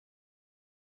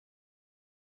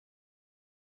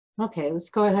Okay, let's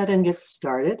go ahead and get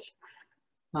started.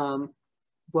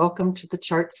 Welcome to the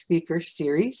Chart Speaker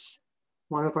Series,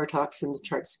 one of our talks in the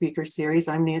Chart Speaker Series.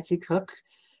 I'm Nancy Cook,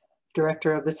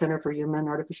 Director of the Center for Human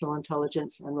Artificial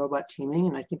Intelligence and Robot Teaming,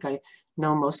 and I think I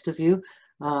know most of you.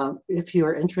 If you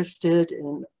are interested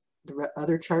in the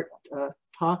other chart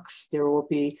talks, there will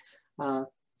be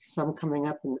some coming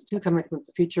up, and two coming up in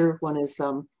the future. One is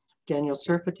Daniel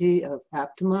Serfati of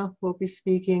Aptima will be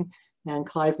speaking, and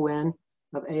Clive Wen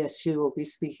of ASU will be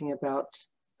speaking about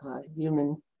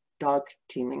human-dog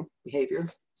teaming behavior.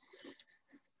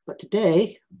 But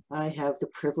today, I have the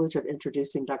privilege of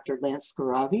introducing Dr. Lance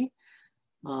Gharavi,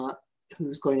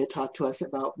 who's going to talk to us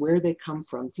about where they come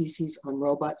from, theses on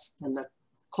robots and the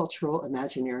cultural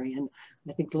imaginary. And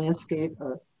I think Lance gave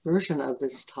a version of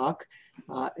this talk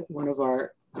at one of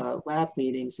our lab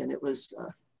meetings, and it was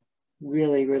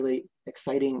really, really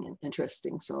exciting and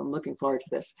interesting. So I'm looking forward to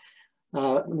this.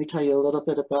 Let me tell you a little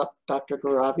bit about Dr.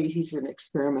 Gharavi. He's an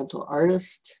experimental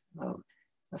artist, a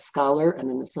scholar, and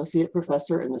an associate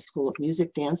professor in the School of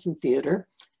Music, Dance, and Theater,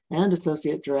 and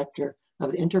associate director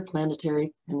of the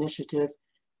Interplanetary Initiative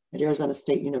at Arizona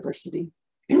State University.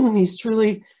 He's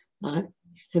truly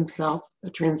himself a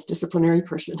transdisciplinary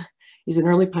person. He's an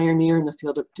early pioneer in the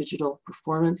field of digital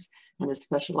performance and has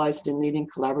specialized in leading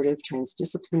collaborative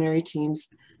transdisciplinary teams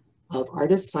of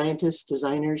artists, scientists,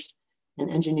 designers, and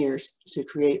engineers to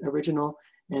create original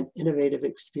and innovative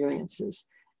experiences.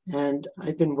 And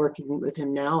I've been working with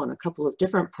him now on a couple of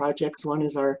different projects. One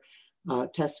is our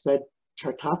testbed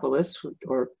Chartopolis,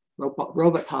 or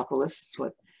Robotopolis, is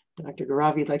what Dr.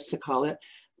 Gharavi likes to call it.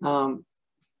 And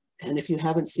if you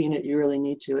haven't seen it, you really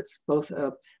need to. It's both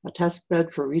a test bed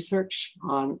for research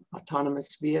on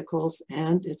autonomous vehicles,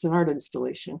 and it's an art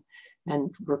installation.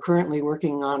 And we're currently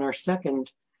working on our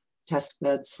second test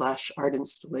bed / art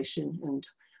installation. And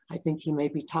I think he may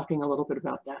be talking a little bit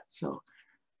about that. So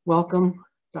welcome,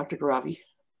 Dr. Gharavi.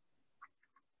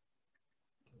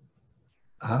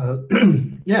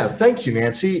 Yeah, thank you,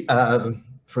 Nancy,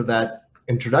 for that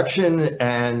introduction,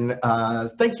 and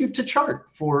thank you to Chart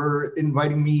for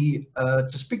inviting me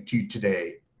to speak to you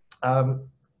today. I'm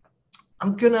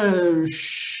gonna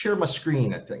share my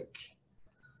screen, I think,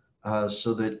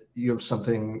 so that you have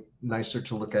something nicer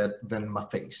to look at than my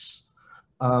face.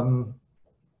 I'm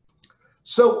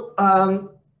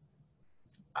the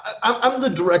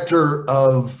director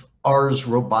of Ars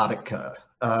Robotica.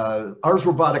 Ars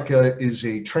Robotica is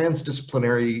a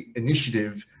transdisciplinary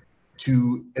initiative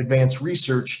to advance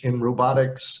research in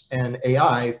robotics and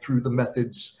AI through the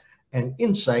methods and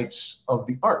insights of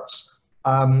the arts.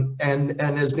 And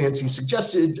as Nancy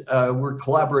suggested, we're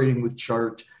collaborating with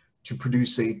Chart to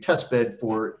produce a testbed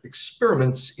for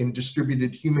experiments in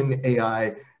distributed human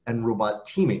AI and robot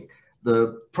teaming.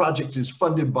 The project is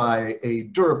funded by a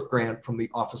DURP grant from the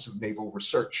Office of Naval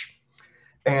Research.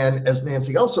 And as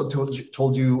Nancy also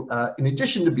told you, in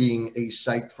addition to being a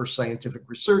site for scientific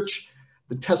research,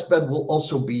 the testbed will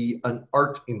also be an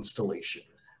art installation.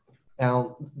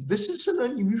 Now, this is an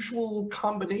unusual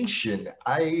combination.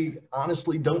 I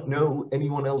honestly don't know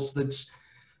anyone else that's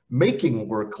making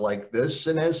work like this.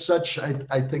 And as such,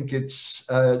 I think it's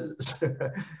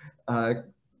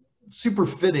super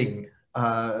fitting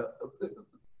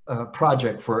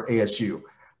project for ASU.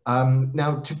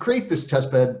 Now, to create this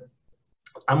testbed,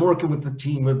 I'm working with a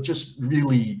team of just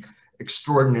really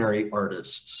extraordinary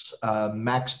artists,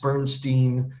 Max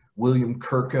Bernstein, William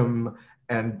Kirkham,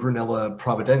 and Brunella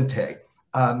Providente.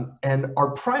 And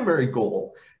our primary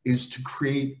goal is to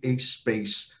create a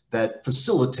space that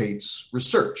facilitates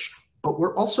research, but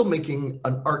we're also making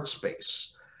an art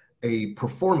space, a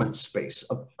performance space,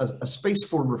 a space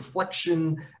for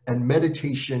reflection and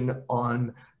meditation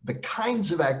on the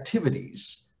kinds of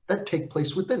activities that take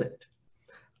place within it.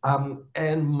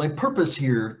 And my purpose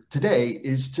here today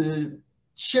is to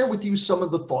share with you some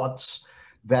of the thoughts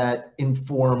that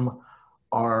inform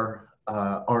our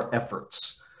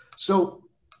efforts. So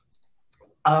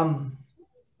I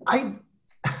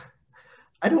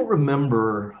don't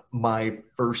remember my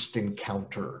first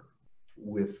encounter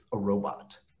with a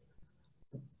robot.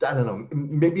 I don't know,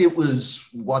 maybe it was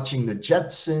watching the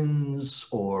Jetsons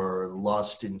or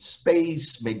Lost in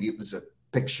Space. Maybe it was a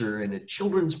picture in a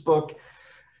children's book.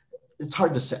 It's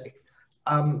hard to say.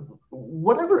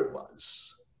 Whatever it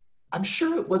was, I'm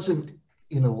sure it wasn't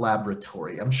in a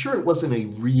laboratory. I'm sure it wasn't a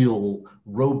real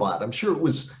robot. I'm sure it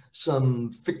was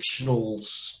some fictional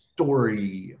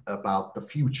story about the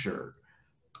future.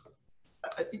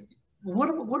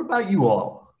 What about you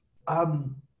all?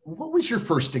 What was your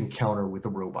first encounter with a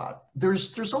robot?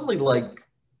 There's only like,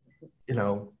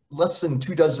 less than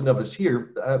 2 dozen of us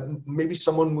here. Maybe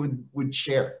someone would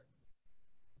share.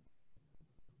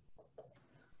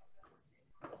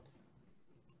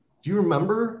 Do you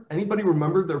remember, anybody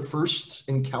remember their first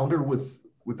encounter with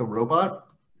a robot?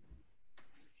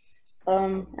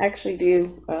 I actually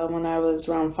do. When I was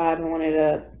around 5, I wanted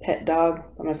a pet dog,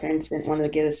 but my parents didn't want to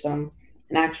get us an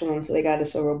actual one, so they got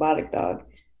us a robotic dog.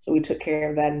 So we took care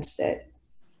of that instead.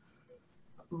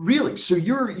 Really? So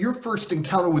your first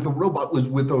encounter with a robot was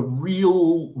with a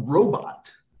real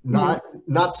robot, Mhm.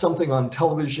 not something on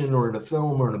television or in a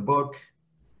film or in a book.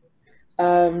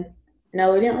 Um,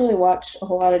 no, we didn't really watch a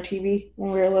whole lot of TV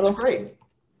when we were That's little. great.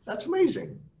 That's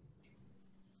amazing.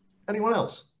 Anyone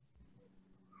else?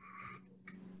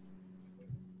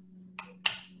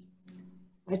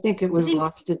 I think it was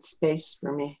Lost in Space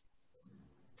for me.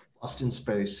 Lost in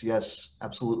Space. Yes,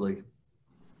 absolutely.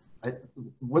 I,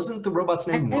 wasn't the robot's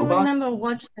I name Robot? remember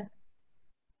watching.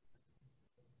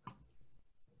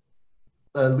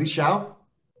 Li Xiao?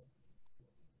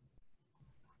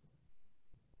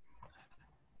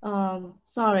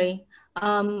 Sorry.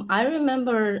 I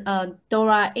remember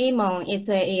Doraemon. It's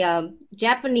a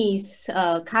Japanese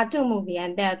cartoon movie,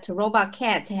 and that robot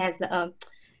cat has uh,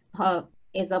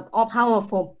 is a all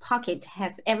powerful pocket,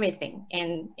 has everything,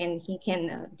 and he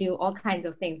can do all kinds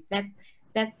of things.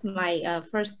 That's my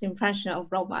first impression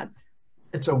of robots.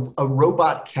 It's a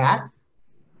robot cat.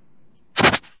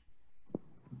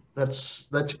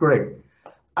 That's great.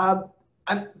 I'm,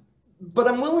 but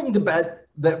I'm willing to bet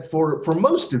that for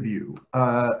most of you,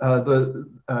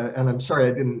 and I'm sorry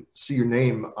I didn't see your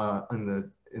name in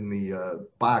the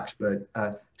box, but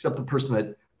except the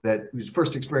person that whose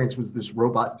first experience was this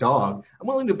robot dog, I'm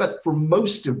willing to bet for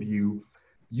most of you,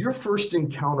 your first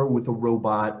encounter with a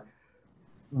robot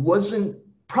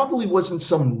probably wasn't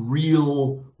some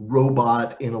real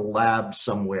robot in a lab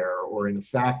somewhere or in a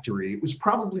factory. It was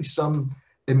probably some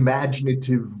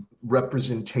imaginative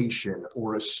representation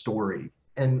or a story.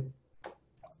 And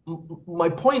my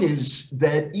point is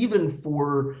that even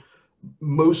for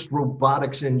most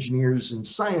robotics engineers and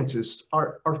scientists,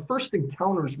 our first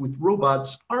encounters with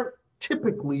robots aren't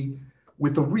typically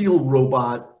with a real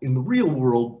robot in the real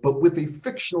world, but with a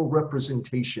fictional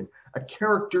representation, a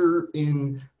character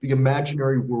in the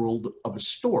imaginary world of a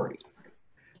story.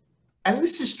 And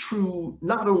this is true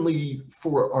not only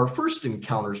for our first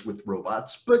encounters with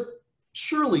robots, but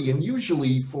surely and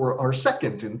usually for our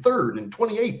second and third and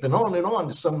 28th and on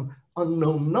to some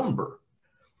unknown number.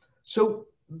 So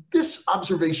this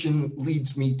observation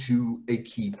leads me to a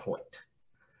key point.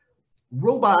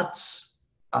 Robots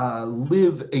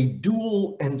live a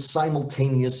dual and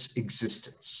simultaneous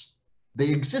existence. They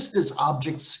exist as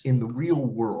objects in the real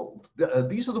world.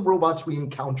 These are the robots we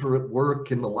encounter at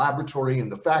work, in the laboratory, in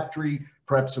the factory,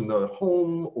 perhaps in the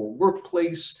home or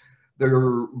workplace. There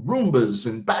are Roombas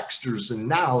and Baxters and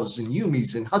Nows and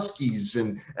Yumis and Huskies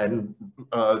and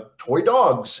toy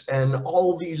dogs and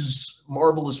all these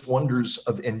marvelous wonders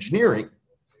of engineering.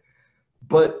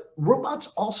 But robots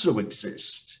also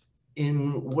exist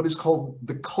in what is called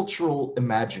the cultural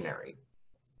imaginary.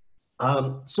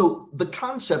 So the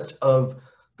concept of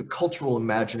the cultural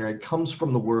imaginary comes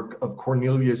from the work of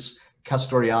Cornelius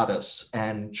Castoriadis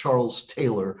and Charles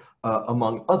Taylor,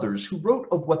 among others, who wrote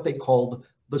of what they called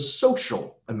the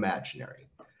social imaginary.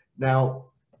 Now,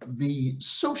 the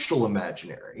social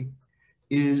imaginary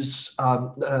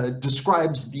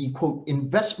describes the, quote,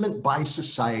 investment by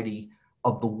society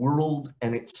of the world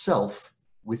and itself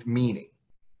with meaning.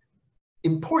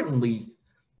 Importantly,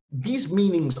 these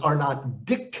meanings are not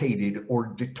dictated or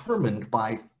determined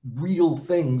by real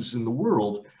things in the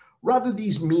world. Rather,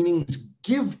 these meanings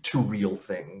give to real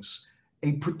things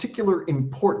a particular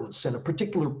importance and a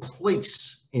particular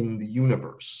place in the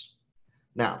universe.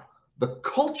 Now, the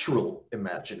cultural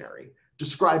imaginary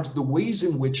describes the ways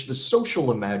in which the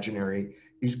social imaginary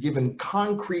is given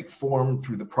concrete form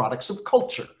through the products of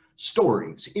culture,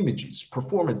 stories, images,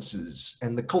 performances,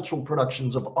 and the cultural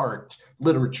productions of art,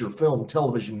 literature, film,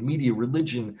 television, media,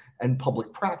 religion, and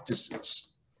public practices.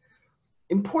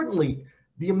 Importantly,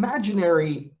 the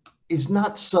imaginary is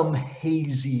not some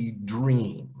hazy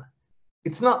dream.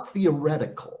 It's not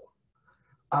theoretical,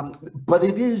 but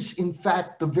it is, in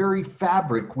fact, the very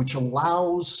fabric which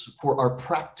allows for our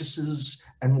practices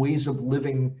and ways of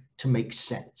living to make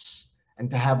sense and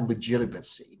to have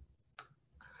legitimacy.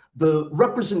 The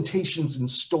representations and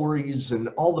stories and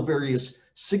all the various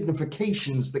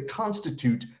significations that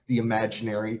constitute the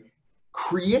imaginary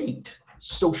create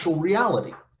social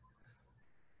reality.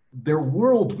 They're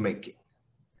world making,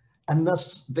 and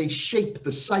thus they shape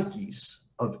the psyches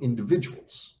of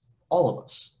individuals, all of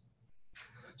us.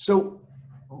 So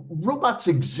robots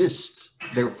exist,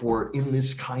 therefore, in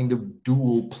this kind of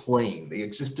dual plane. They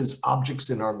exist as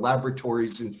objects in our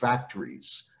laboratories and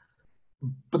factories,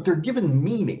 but they're given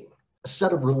meaning. a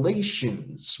set of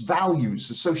relations, values,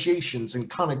 associations, and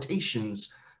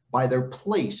connotations by their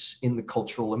place in the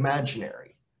cultural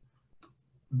imaginary.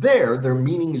 There, their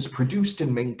meaning is produced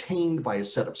and maintained by a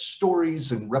set of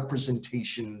stories and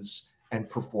representations and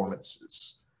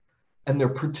performances. And their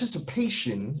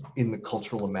participation in the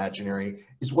cultural imaginary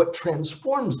is what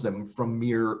transforms them from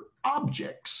mere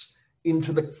objects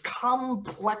into the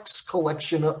complex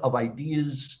collection of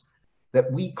ideas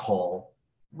that we call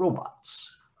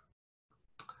robots.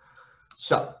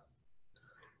 So,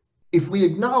 if we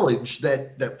acknowledge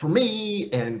that for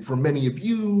me and for many of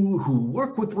you who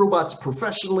work with robots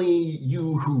professionally,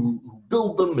 you who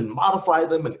build them and modify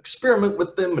them and experiment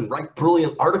with them and write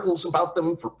brilliant articles about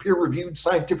them for peer-reviewed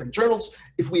scientific journals,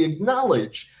 if we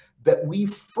acknowledge that we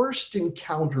first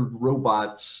encountered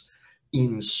robots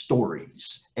in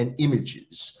stories and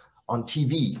images, on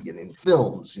TV and in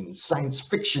films, in science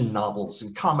fiction novels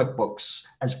and comic books,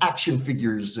 as action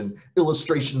figures and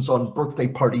illustrations on birthday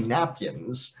party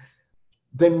napkins,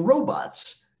 then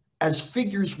robots, as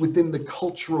figures within the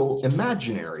cultural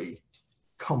imaginary,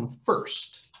 come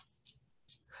first.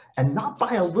 And not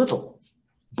by a little,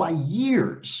 by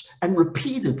years and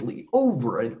repeatedly,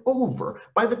 over and over.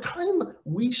 By the time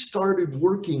we started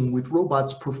working with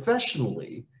robots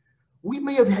professionally, we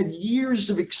may have had years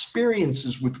of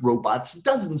experiences with robots,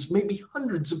 dozens, maybe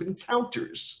hundreds of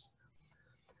encounters.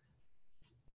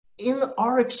 In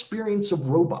our experience of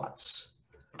robots,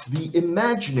 the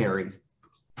imaginary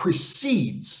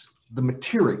precedes the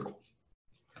material.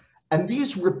 And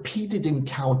these repeated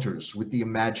encounters with the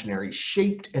imaginary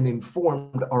shaped and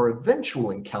informed our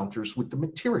eventual encounters with the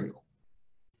material.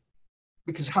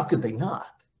 Because how could they not?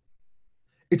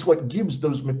 It's what gives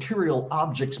those material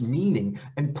objects meaning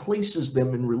and places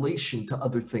them in relation to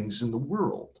other things in the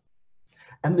world.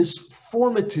 And this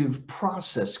formative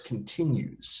process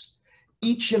continues.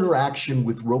 Each interaction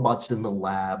with robots in the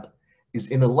lab is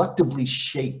ineluctably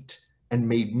shaped and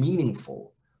made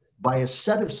meaningful by a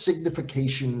set of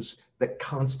significations that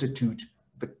constitute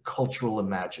the cultural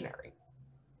imaginary.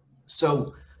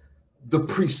 So the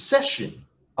precession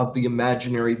of the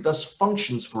imaginary thus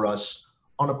functions for us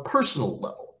on a personal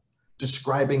level,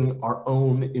 describing our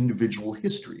own individual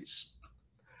histories.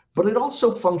 But it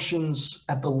also functions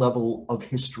at the level of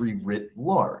history writ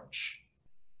large,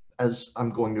 as I'm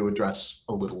going to address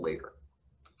a little later.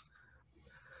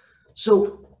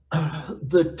 So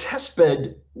the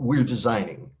testbed we're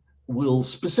designing will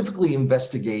specifically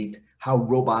investigate how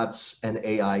robots and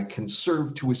AI can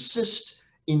serve to assist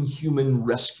in human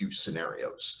rescue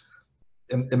scenarios.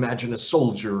 Imagine a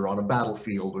soldier on a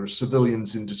battlefield or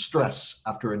civilians in distress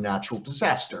after a natural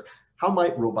disaster. How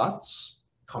might robots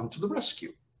come to the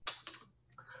rescue?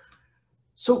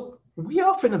 So we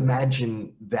often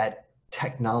imagine that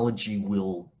technology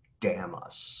will damn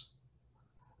us,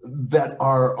 that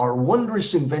our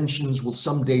wondrous inventions will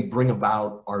someday bring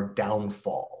about our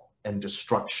downfall and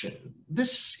destruction.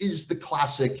 This is the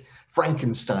classic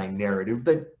Frankenstein narrative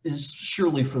that is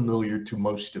surely familiar to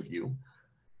most of you.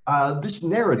 This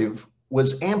narrative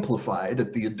was amplified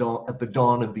at the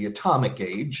dawn of the atomic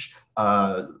age.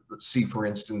 See, for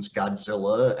instance,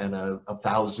 Godzilla and a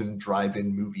 1,000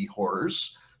 drive-in movie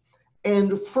horrors,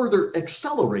 and further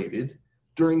accelerated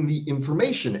during the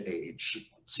information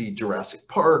age. See Jurassic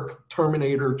Park,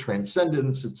 Terminator,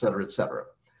 Transcendence, et cetera, et cetera.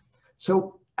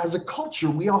 So as a culture,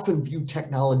 we often view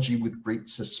technology with great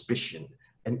suspicion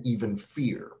and even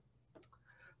fear.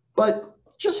 But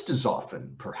just as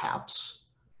often, perhaps,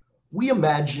 we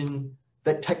imagine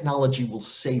that technology will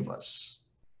save us.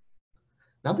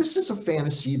 Now, this is a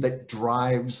fantasy that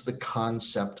drives the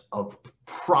concept of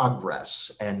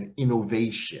progress and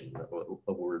innovation,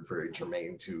 a word very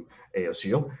germane to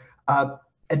ASU.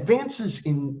 Advances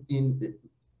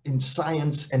in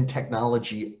science and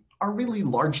technology are really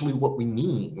largely what we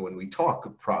mean when we talk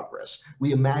of progress.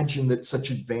 We imagine that such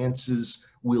advances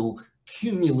will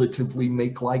cumulatively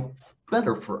make life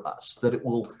better for us, that it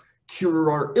will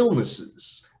cure our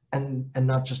illnesses, and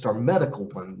not just our medical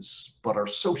ones, but our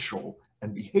social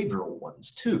and behavioral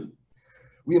ones too.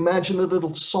 We imagine that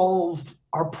it'll solve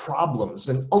our problems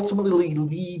and ultimately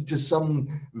lead to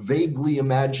some vaguely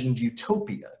imagined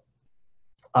utopia.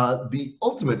 The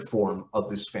ultimate form of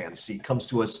this fantasy comes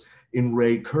to us in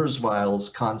Ray Kurzweil's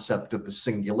concept of the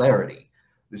singularity,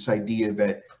 this idea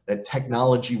that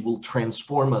technology will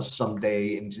transform us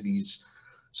someday into these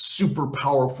super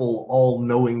powerful,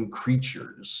 all-knowing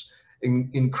creatures.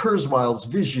 In Kurzweil's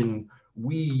vision,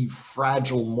 we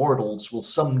fragile mortals will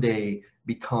someday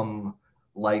become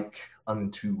like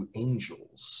unto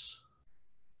angels.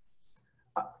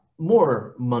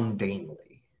 More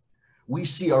mundanely, we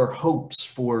see our hopes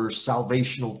for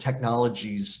salvational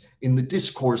technologies in the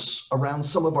discourse around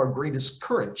some of our greatest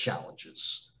current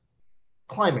challenges.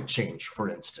 Climate change, for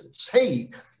instance. Hey,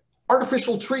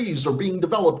 artificial trees are being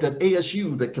developed at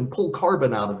ASU that can pull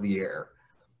carbon out of the air.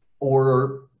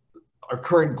 Or our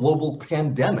current global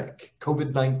pandemic,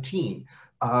 COVID-19.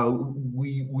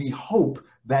 We hope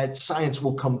that science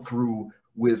will come through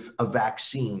with a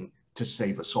vaccine to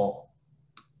save us all.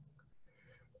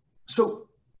 So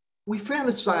we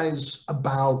fantasize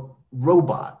about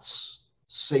robots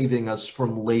saving us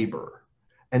from labor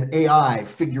and AI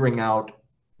figuring out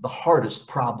the hardest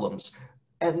problems.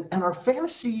 And our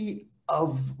fantasy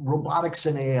of robotics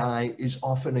and AI is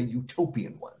often a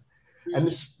utopian one. And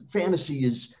this fantasy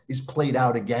is played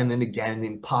out again and again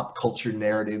in pop culture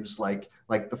narratives like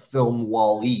the film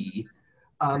Wall-E,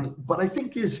 but I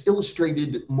think is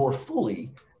illustrated more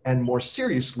fully and more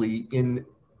seriously in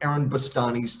Aaron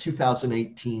Bastani's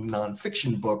 2018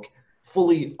 nonfiction book,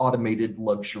 Fully Automated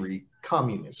Luxury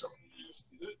Communism,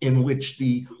 in which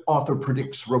the author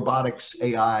predicts robotics,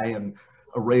 AI, and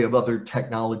array of other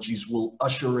technologies will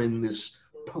usher in this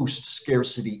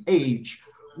post-scarcity age.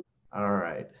 All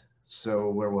right. So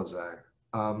where was I?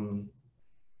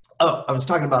 I was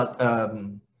talking about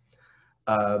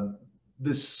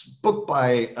this book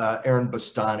by Aaron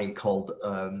Bastani called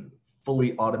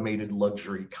Fully Automated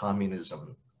Luxury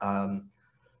Communism.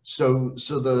 So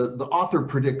the author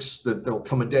predicts that there'll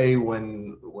come a day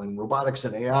when robotics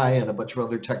and AI and a bunch of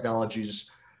other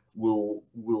technologies will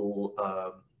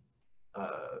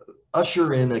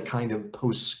usher in a kind of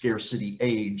post-scarcity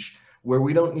age where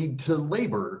we don't need to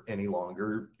labor any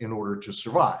longer in order to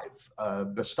survive.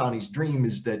 Bastani's dream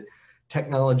is that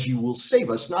technology will save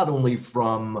us not only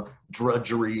from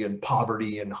drudgery and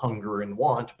poverty and hunger and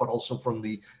want, but also from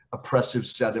the oppressive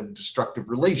set of destructive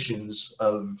relations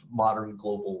of modern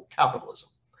global capitalism.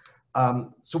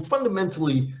 So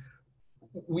fundamentally,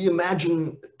 we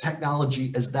imagine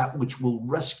technology as that which will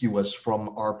rescue us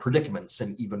from our predicaments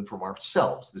and even from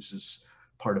ourselves. This is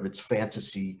part of its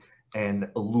fantasy and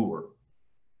allure.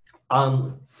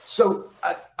 So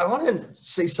I want to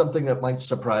say something that might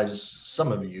surprise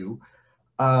some of you.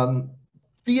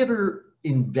 Theater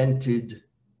invented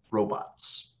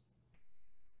robots.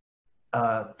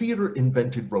 Theater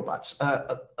invented robots.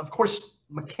 Of course,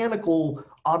 mechanical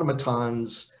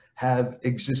automatons have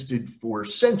existed for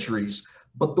centuries,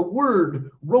 but the word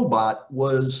robot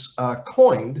was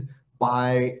coined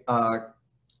by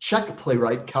Czech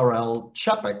playwright Karel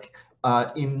Čapek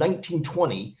in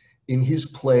 1920 in his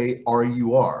play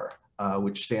RUR,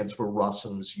 which stands for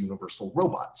Rossum's Universal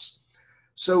Robots.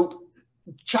 So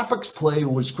Čapek's play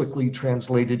was quickly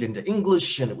translated into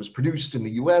English and it was produced in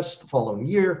the US the following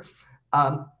year.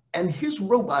 And his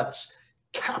robots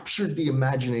captured the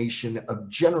imagination of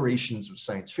generations of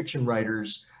science fiction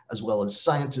writers, as well as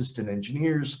scientists and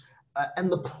engineers. And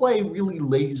the play really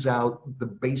lays out the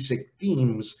basic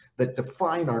themes that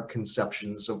define our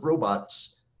conceptions of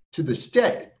robots to this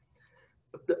day.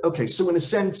 Okay, so in a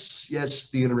sense, yes,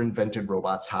 theater invented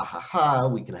robots, ha ha ha,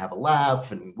 we can have a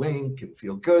laugh and wink and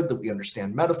feel good that we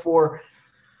understand metaphor,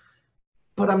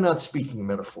 but I'm not speaking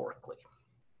metaphorically.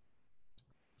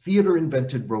 Theater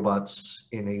invented robots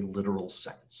in a literal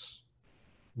sense.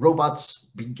 Robots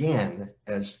began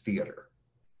as theater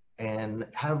and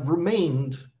have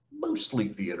remained mostly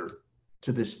theater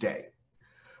to this day.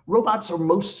 Robots are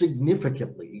most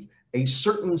significantly a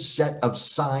certain set of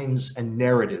signs and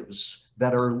narratives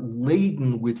that are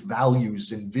laden with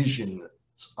values and visions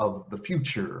of the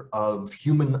future, of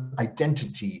human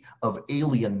identity, of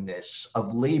alienness,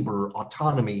 of labor,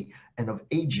 autonomy, and of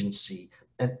agency.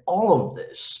 And all of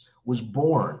this was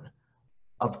born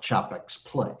of Čapek's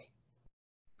play.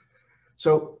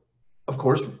 So, of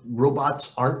course,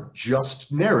 robots aren't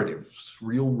just narratives.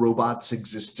 Real robots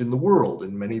exist in the world,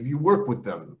 and many of you work with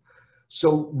them.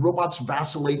 So robots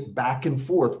vacillate back and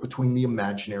forth between the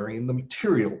imaginary and the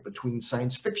material, between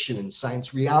science fiction and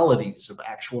science realities of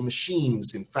actual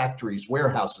machines in factories,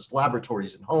 warehouses,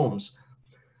 laboratories, and homes.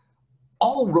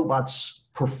 All robots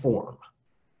perform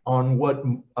on what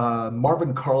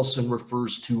Marvin Carlson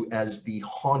refers to as the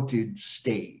haunted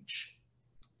stage.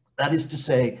 That is to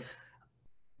say,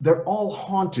 they're all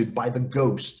haunted by the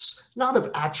ghosts, not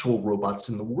of actual robots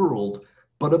in the world,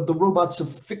 but of the robots of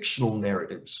fictional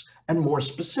narratives, and more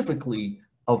specifically,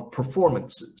 of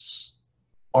performances.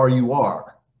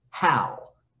 RUR,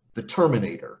 HAL, The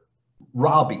Terminator,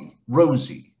 Robbie,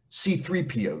 Rosie,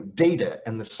 C-3PO, Data,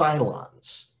 and the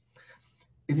Cylons.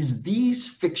 It is these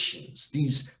fictions,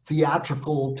 these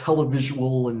theatrical,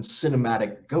 televisual, and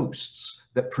cinematic ghosts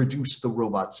that produce the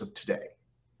robots of today.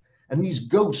 And these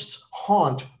ghosts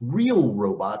haunt real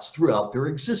robots throughout their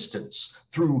existence,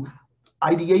 through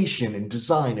ideation and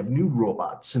design of new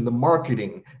robots, in the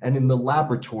marketing and in the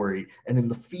laboratory and in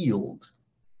the field.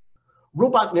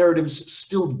 Robot narratives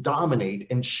still dominate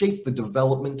and shape the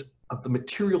development of the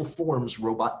material forms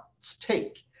robots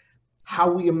take, how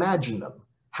we imagine them,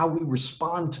 how we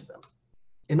respond to them.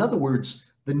 In other words,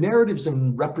 the narratives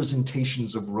and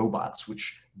representations of robots,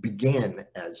 which began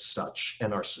as such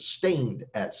and are sustained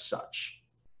as such,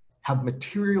 have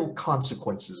material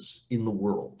consequences in the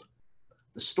world.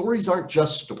 The stories aren't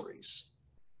just stories.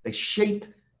 They shape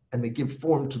and they give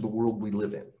form to the world we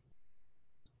live in.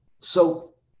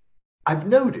 So I've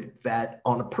noted that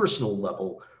on a personal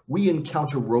level, we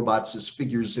encounter robots as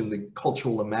figures in the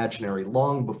cultural imaginary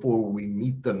long before we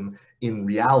meet them in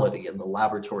reality in the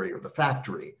laboratory or the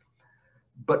factory.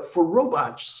 But for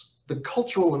robots, the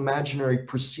cultural imaginary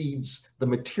precedes the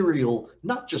material,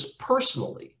 not just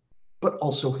personally, but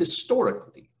also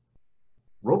historically.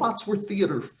 Robots were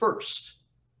theater first.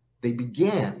 They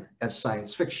began as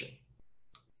science fiction,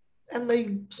 and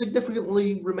they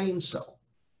significantly remain so.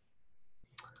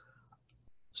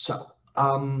 So,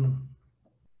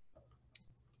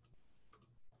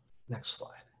 next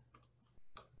slide.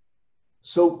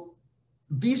 So,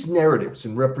 these narratives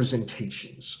and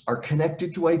representations are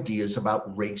connected to ideas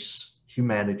about race,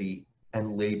 humanity,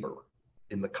 and labor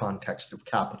in the context of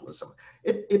capitalism.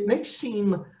 It may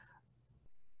seem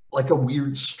like a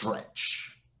weird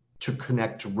stretch to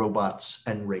connect robots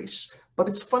and race, but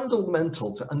it's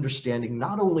fundamental to understanding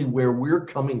not only where we're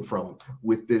coming from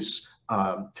with this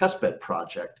testbed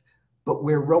project, but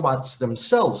where robots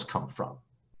themselves come from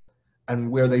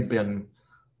and where they've been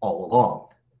all along.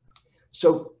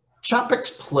 So Čapek's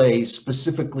play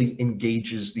specifically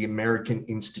engages the American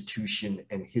institution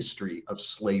and history of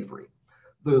slavery.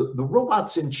 The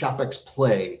robots in Čapek's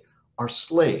play are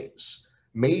slaves,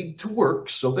 made to work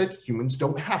so that humans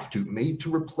don't have to, made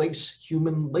to replace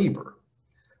human labor.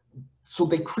 So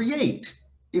they create,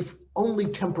 if only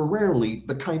temporarily,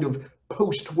 the kind of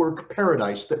post-work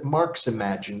paradise that Marx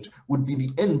imagined would be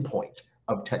the end point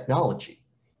of technology.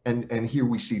 And here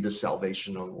we see the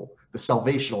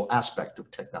salvational aspect of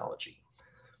technology.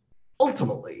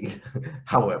 Ultimately,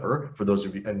 however, for those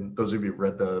of you, and those of you who've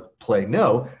read the play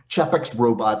know, Čapek's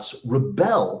robots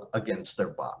rebel against their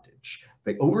bondage.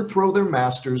 They overthrow their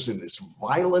masters in this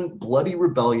violent, bloody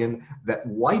rebellion that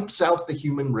wipes out the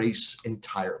human race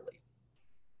entirely.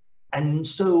 And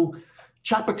so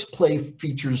Čapek's play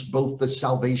features both the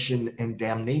salvation and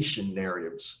damnation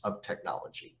narratives of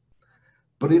technology,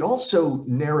 but it also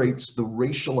narrates the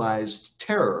racialized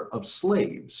terror of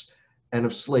slaves and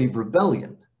of slave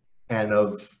rebellion and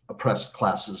of oppressed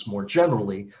classes more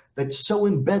generally that's so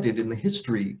embedded in the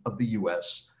history of the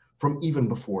US from even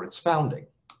before its founding.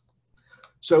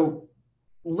 So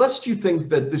lest you think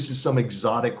that this is some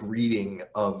exotic reading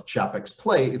of Čapek's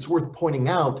play, it's worth pointing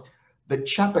out that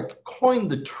Čapek coined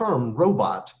the term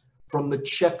robot from the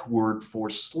Czech word for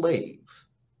slave.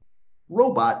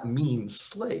 Robot means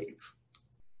slave.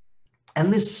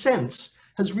 And this sense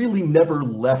has really never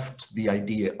left the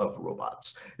idea of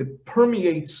robots. It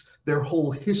permeates their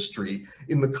whole history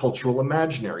in the cultural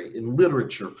imaginary, in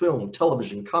literature, film,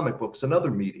 television, comic books, and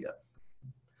other media.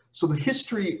 So the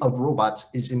history of robots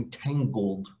is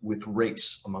entangled with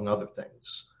race, among other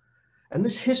things. And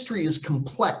this history is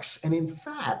complex and, in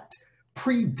fact,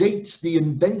 predates the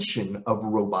invention of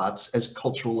robots as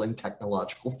cultural and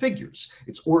technological figures.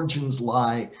 Its origins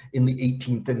lie in the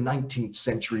 18th and 19th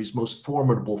century's most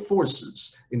formidable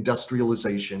forces: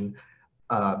 industrialization,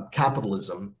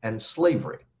 capitalism, and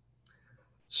slavery.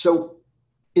 So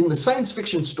in the science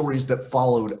fiction stories that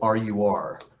followed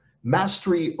RUR,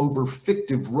 mastery over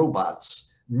fictive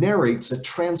robots narrates a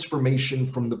transformation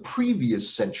from the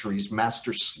previous century's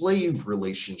master-slave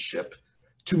relationship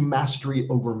to mastery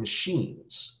over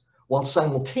machines, while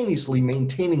simultaneously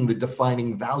maintaining the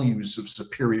defining values of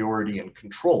superiority and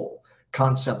control,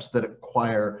 concepts that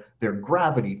acquire their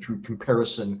gravity through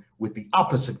comparison with the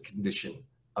opposite condition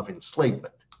of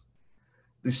enslavement.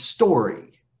 This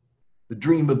story, the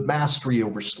dream of mastery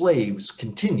over slaves,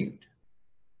 continued,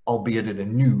 albeit in a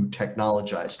new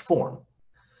technologized form.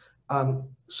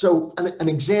 So an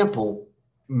example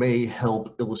may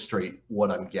help illustrate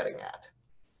what I'm getting at.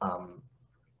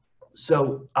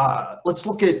 So let's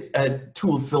look at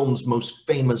two of film's most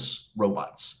famous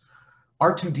robots,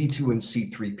 R2-D2 and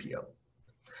C-3PO.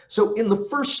 So in the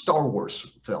first Star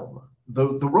Wars film,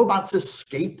 the robots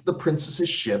escape the princess's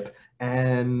ship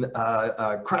and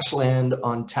crash land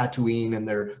on Tatooine, and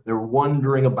they're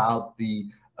wondering about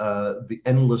the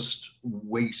endless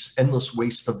waste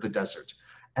of the desert.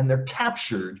 And they're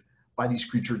captured by these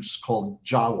creatures called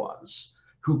Jawas,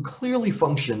 who clearly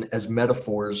function as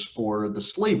metaphors for the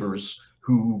slavers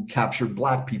who captured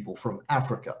Black people from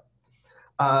Africa.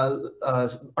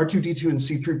 R2-D2 and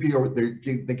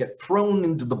C-3PO, they get thrown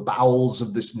into the bowels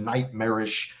of this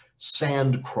nightmarish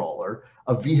sand crawler,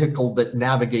 a vehicle that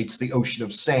navigates the ocean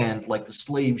of sand like the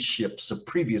slave ships of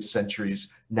previous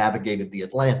centuries navigated the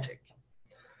Atlantic.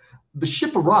 The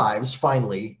ship arrives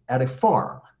finally at a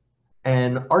farm,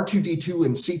 and R2-D2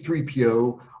 and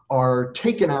C-3PO are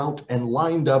taken out and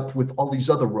lined up with all these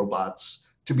other robots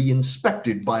to be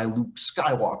inspected by Luke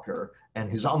Skywalker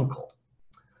and his uncle.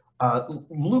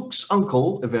 Luke's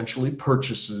uncle eventually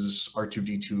purchases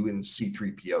R2-D2 and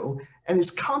C-3PO and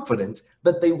is confident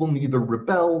that they will neither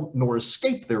rebel nor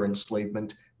escape their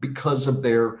enslavement because of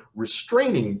their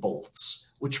restraining bolts,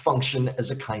 which function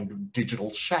as a kind of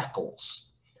digital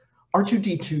shackles.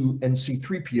 R2-D2 and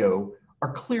C-3PO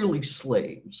are clearly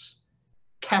slaves,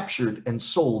 captured and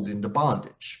sold into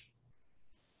bondage.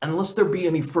 And unless there be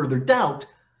any further doubt,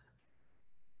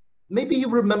 maybe you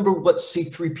remember what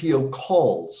C-3PO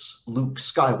calls Luke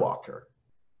Skywalker.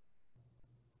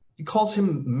 He calls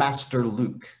him Master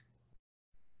Luke.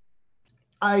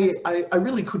 I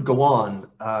really could go on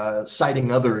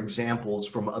citing other examples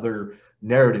from other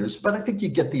narratives, but I think you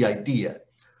get the idea.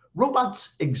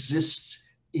 Robots exist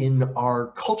in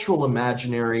our cultural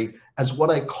imaginary as what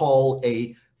I call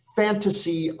a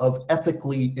fantasy of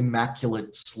ethically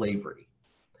immaculate slavery.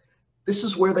 This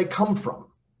is where they come from.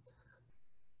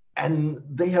 And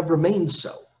they have remained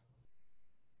so.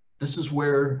 This is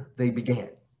where they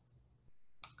began.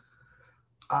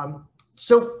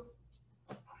 So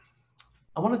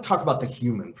I want to talk about the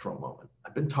human for a moment.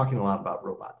 I've been talking a lot about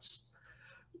robots.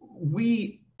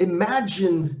 We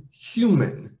imagine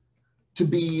human to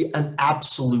be an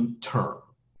absolute term.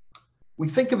 We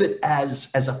think of it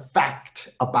as a fact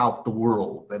about the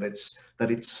world, that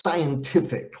it's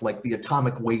scientific, like the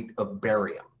atomic weight of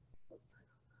barium.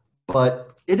 But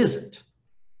it isn't.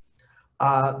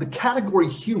 The category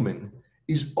human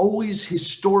is always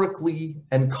historically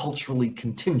and culturally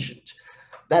contingent.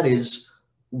 That is,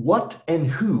 what and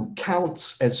who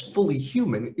counts as fully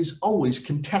human is always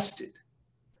contested.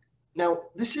 Now,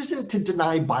 this isn't to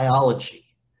deny biology.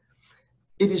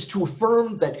 It is to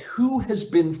affirm that who has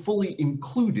been fully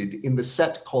included in the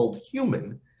set called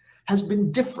human has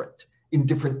been different in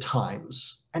different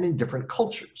times and in different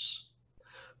cultures.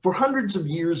 For hundreds of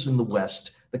years in the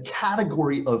West, the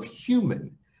category of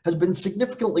human has been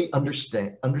significantly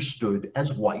understood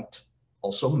as white,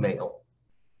 also male.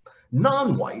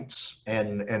 Non-whites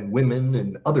and women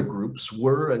and other groups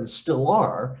were and still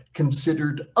are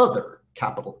considered other,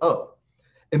 capital O,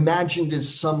 imagined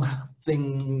as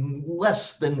something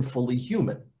less than fully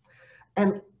human.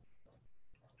 And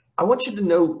I want you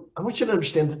to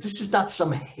understand that this is not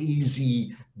some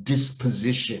hazy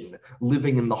disposition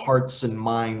living in the hearts and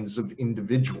minds of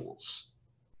individuals.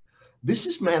 This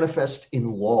is manifest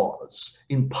in laws,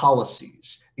 in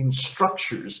policies, in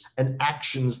structures and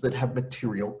actions that have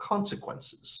material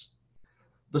consequences.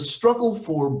 The struggle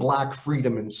for Black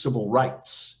freedom and civil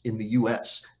rights in the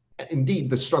US, and indeed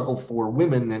the struggle for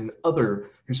women and other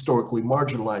historically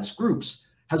marginalized groups,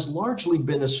 has largely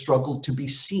been a struggle to be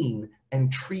seen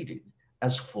and treated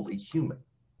as fully human.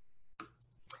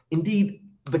 Indeed,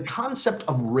 the concept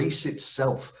of race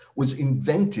itself was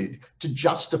invented to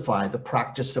justify the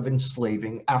practice of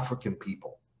enslaving African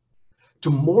people.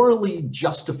 To morally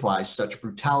justify such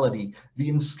brutality, the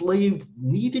enslaved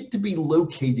needed to be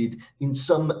located in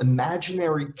some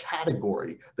imaginary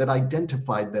category that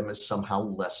identified them as somehow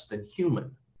less than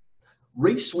human.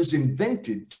 Race was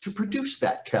invented to produce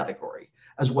that category,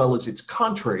 as well as its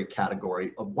contrary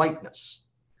category of whiteness.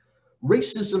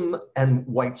 Racism and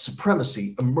white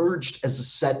supremacy emerged as a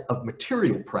set of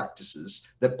material practices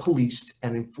that policed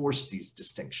and enforced these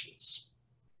distinctions.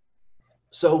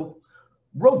 So,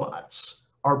 robots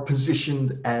are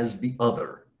positioned as the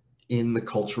other in the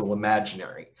cultural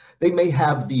imaginary. They may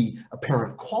have the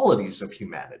apparent qualities of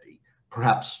humanity,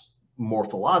 perhaps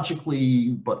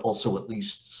morphologically, but also at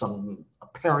least some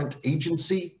apparent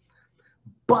agency,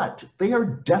 but they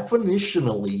are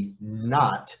definitionally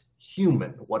not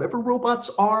human. Whatever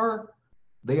robots are,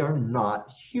 they are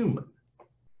not human.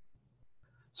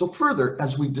 So further,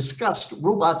 as we discussed,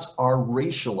 robots are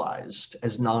racialized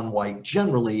as non-white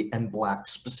generally and Black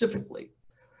specifically.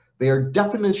 They are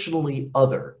definitionally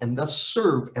other and thus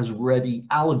serve as ready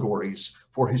allegories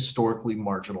for historically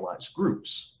marginalized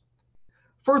groups.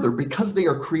 Further, because they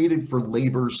are created for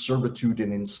labor, servitude,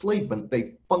 and enslavement,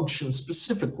 they function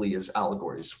specifically as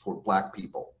allegories for Black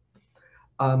people.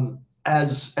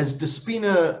 As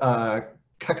Despina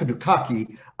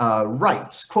Kakadukaki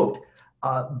writes, quote,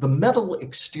 the metal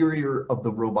exterior of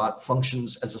the robot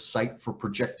functions as a site for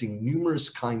projecting numerous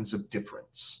kinds of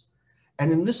difference.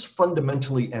 And in this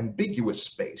fundamentally ambiguous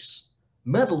space,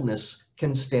 metalness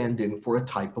can stand in for a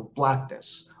type of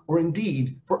blackness, or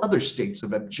indeed for other states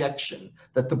of abjection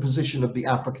that the position of the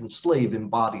African slave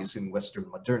embodies in Western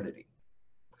modernity.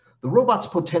 The robot's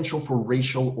potential for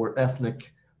racial or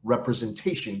ethnic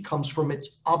representation comes from its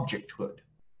objecthood.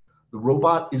 The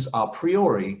robot is a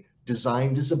priori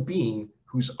designed as a being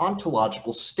whose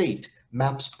ontological state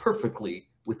maps perfectly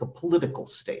with a political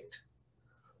state.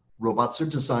 Robots are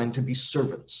designed to be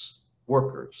servants,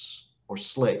 workers, or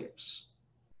slaves.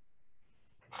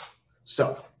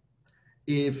 So,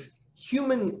 if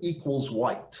human equals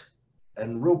white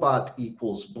and robot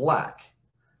equals black,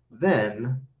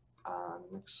 then,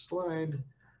 next slide,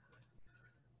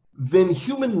 then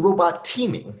human-robot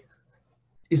teaming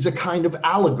is a kind of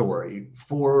allegory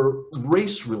for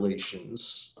race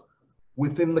relations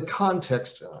within the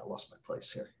context, I lost my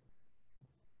place here.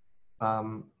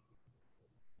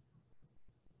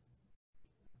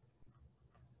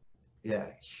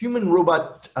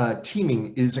 Human-robot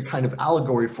teaming is a kind of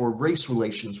allegory for race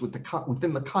relations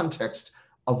within the context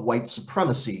of white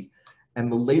supremacy and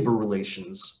the labor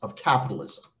relations of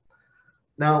capitalism.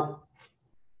 Now,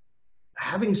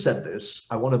 having said this,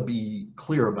 I want to be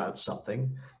clear about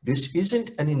something. This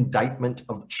isn't an indictment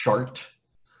of CHART,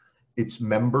 its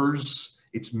members,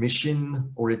 its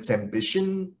mission, or its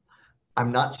ambition.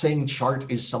 I'm not saying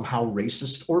CHART is somehow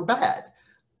racist or bad.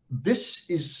 This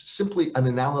is simply an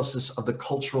analysis of the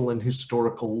cultural and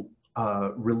historical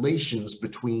relations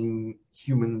between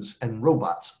humans and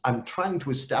robots. I'm trying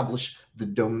to establish the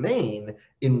domain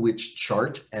in which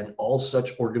CHART and all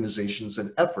such organizations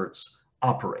and efforts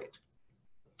operate.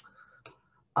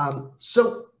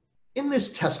 So in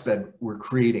this testbed we're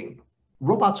creating,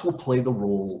 robots will play the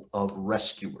role of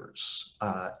rescuers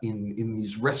in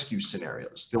these rescue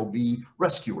scenarios. There'll be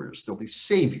rescuers, there'll be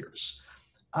saviors.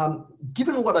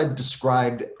 Given what I've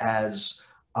described as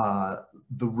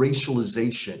the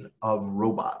racialization of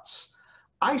robots,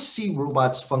 I see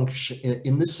robots function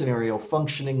in this scenario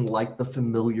functioning like the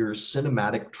familiar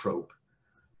cinematic trope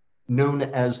known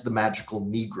as the magical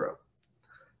Negro.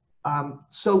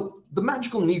 So the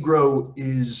magical Negro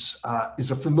is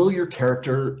a familiar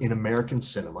character in American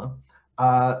cinema.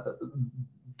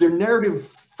 Their narrative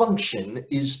function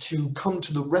is to come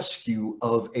to the rescue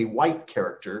of a white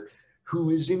character who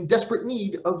is in desperate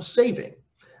need of saving.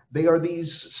 They are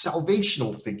these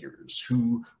salvational figures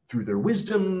who, through their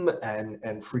wisdom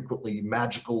and frequently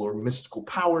magical or mystical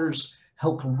powers,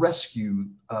 help rescue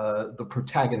the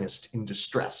protagonist in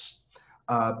distress,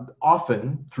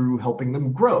 often through helping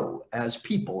them grow as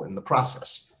people in the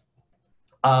process.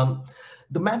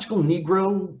 The magical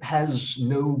Negro has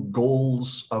no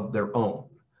goals of their own.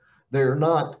 They're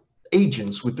not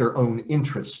agents with their own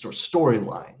interests or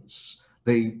storylines.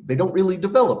 They don't really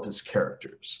develop as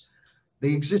characters.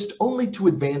 They exist only to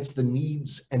advance the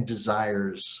needs and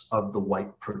desires of the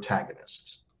white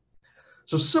protagonist.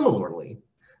 So similarly,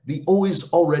 the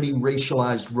already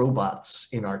racialized robots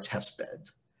in our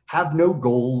testbed have no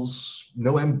goals,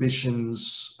 no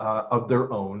ambitions of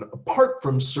their own, apart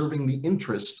from serving the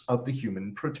interests of the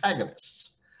human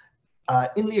protagonists.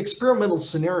 In the experimental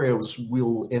scenarios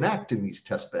we'll enact in these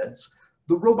testbeds,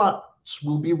 the robots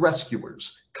will be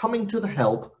rescuers, coming to the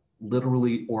help,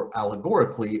 literally or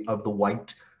allegorically, of the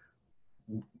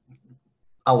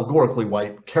allegorically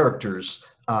white characters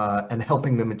and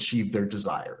helping them achieve their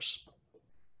desires.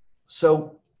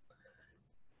 So,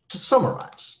 to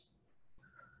summarize,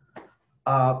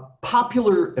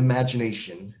 popular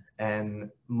imagination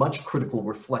and much critical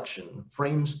reflection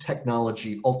frames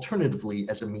technology alternatively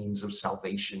as a means of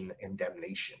salvation and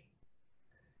damnation.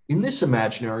 In this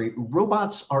imaginary,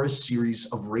 robots are a series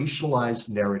of racialized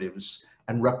narratives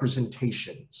and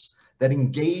representations that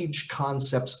engage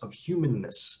concepts of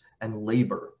humanness and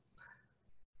labor.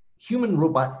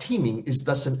 Human-robot teaming is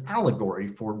thus an allegory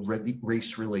for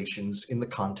race relations in the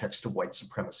context of white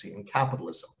supremacy and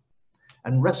capitalism,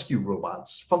 and rescue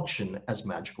robots function as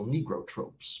magical Negro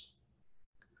tropes.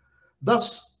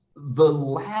 Thus, the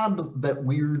lab that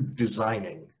we're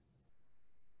designing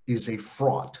is a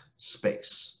fraught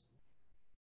space.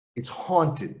 It's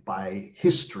haunted by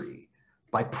history,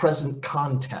 by present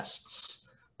contests,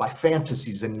 by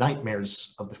fantasies and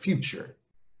nightmares of the future,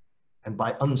 and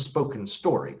by unspoken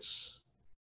stories.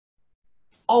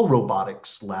 All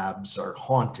robotics labs are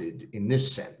haunted in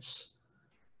this sense.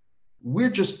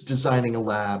 We're just designing a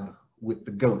lab with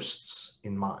the ghosts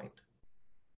in mind.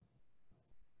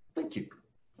 Thank you.